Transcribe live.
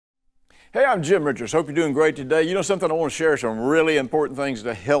Hey, I'm Jim Richards. Hope you're doing great today. You know something, I want to share some really important things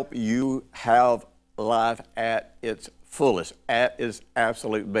to help you have life at its fullest, at its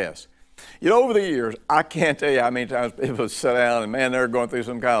absolute best. You know, over the years, I can't tell you how many times people sit down and, man, they're going through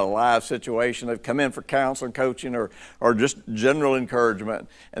some kind of life situation. They've come in for counseling, coaching, or just general encouragement.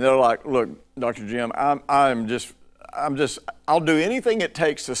 And they're like, look, Dr. Jim, I'll do anything it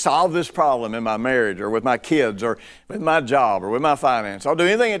takes to solve this problem in my marriage or with my kids or with my job or with my finance. I'll do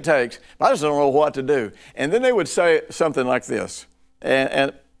anything it takes, but I just don't know what to do. And then they would say something like this,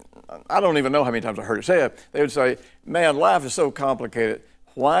 and I don't even know how many times I heard it say it. They would say, man, life is so complicated.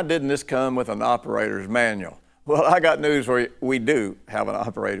 Why didn't this come with an operator's manual? Well, I got news for you. We do have an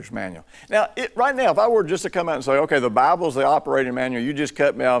operator's manual. Now, right now, if I were just to come out and say, okay, the Bible's the operating manual, you just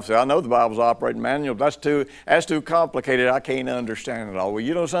cut me off and say, I know the Bible's the operating manual, but that's too complicated. I can't understand it all. Well,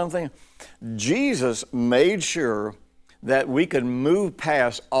 you know something? Jesus made sure that we could move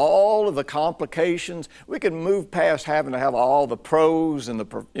past all of the complications. We could move past having to have all the pros and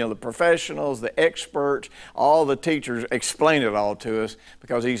the professionals, the experts, all the teachers explain it all to us,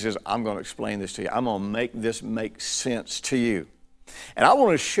 because he says, I'm going to explain this to you. I'm going to make this make sense to you. And I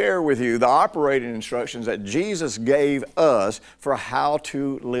want to share with you the operating instructions that Jesus gave us for how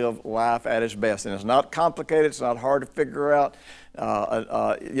to live life at its best. And it's not complicated. It's not hard to figure out.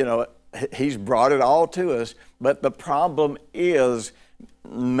 He's brought it all to us, but the problem is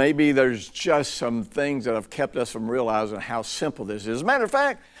maybe there's just some things that have kept us from realizing how simple this is. As a matter of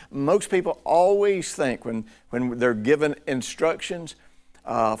fact, most people always think when they're given instructions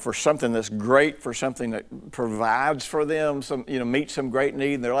for something that's great, for something that provides for them, meets some great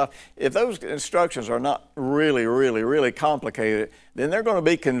need in their life, if those instructions are not really, really, really complicated, then they're going to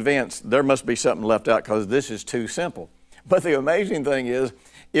be convinced there must be something left out because this is too simple. But the amazing thing is,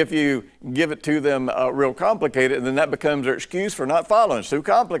 if you give it to them real complicated, then that becomes their excuse for not following. It's too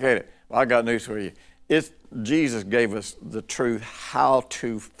complicated. Well, I got news for you. Jesus gave us the truth how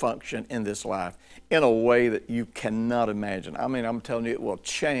to function in this life in a way that you cannot imagine. I mean, I'm telling you, it will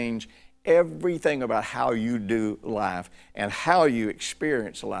change everything about how you do life and how you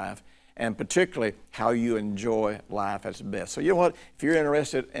experience life, and particularly how you enjoy life at its best. So you know what? If you're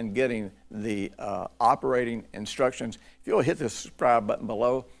interested in getting the operating instructions, if you'll hit the subscribe button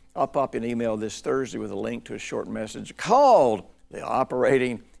below, I'll pop you an email this Thursday with a link to a short message called the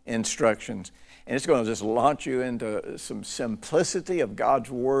Operating Instructions. And it's going to just launch you into some simplicity of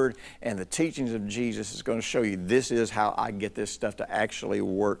God's Word and the teachings of Jesus. It's going to show you this is how I get this stuff to actually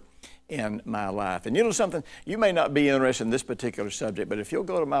work in my life. And you know something? You may not be interested in this particular subject, but if you'll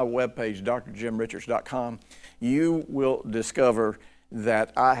go to my webpage, drjimrichards.com, you will discover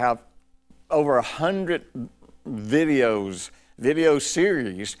that I have over 100 video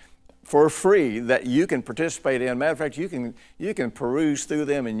series for free that you can participate in. Matter of fact, you can peruse through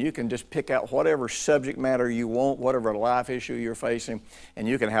them and you can just pick out whatever subject matter you want, whatever life issue you're facing, and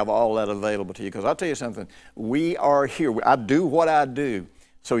you can have all that available to you. Because I'll tell you something, we are here. I do what I do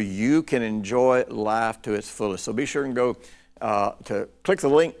so you can enjoy life to its fullest. So be sure and go to click the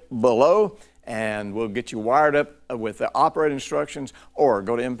link below, and we'll get you wired up with the operating instructions, or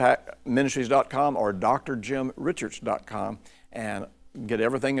go to impactministries.com or drjimrichards.com and get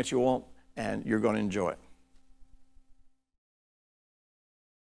everything that you want, and you're going to enjoy it.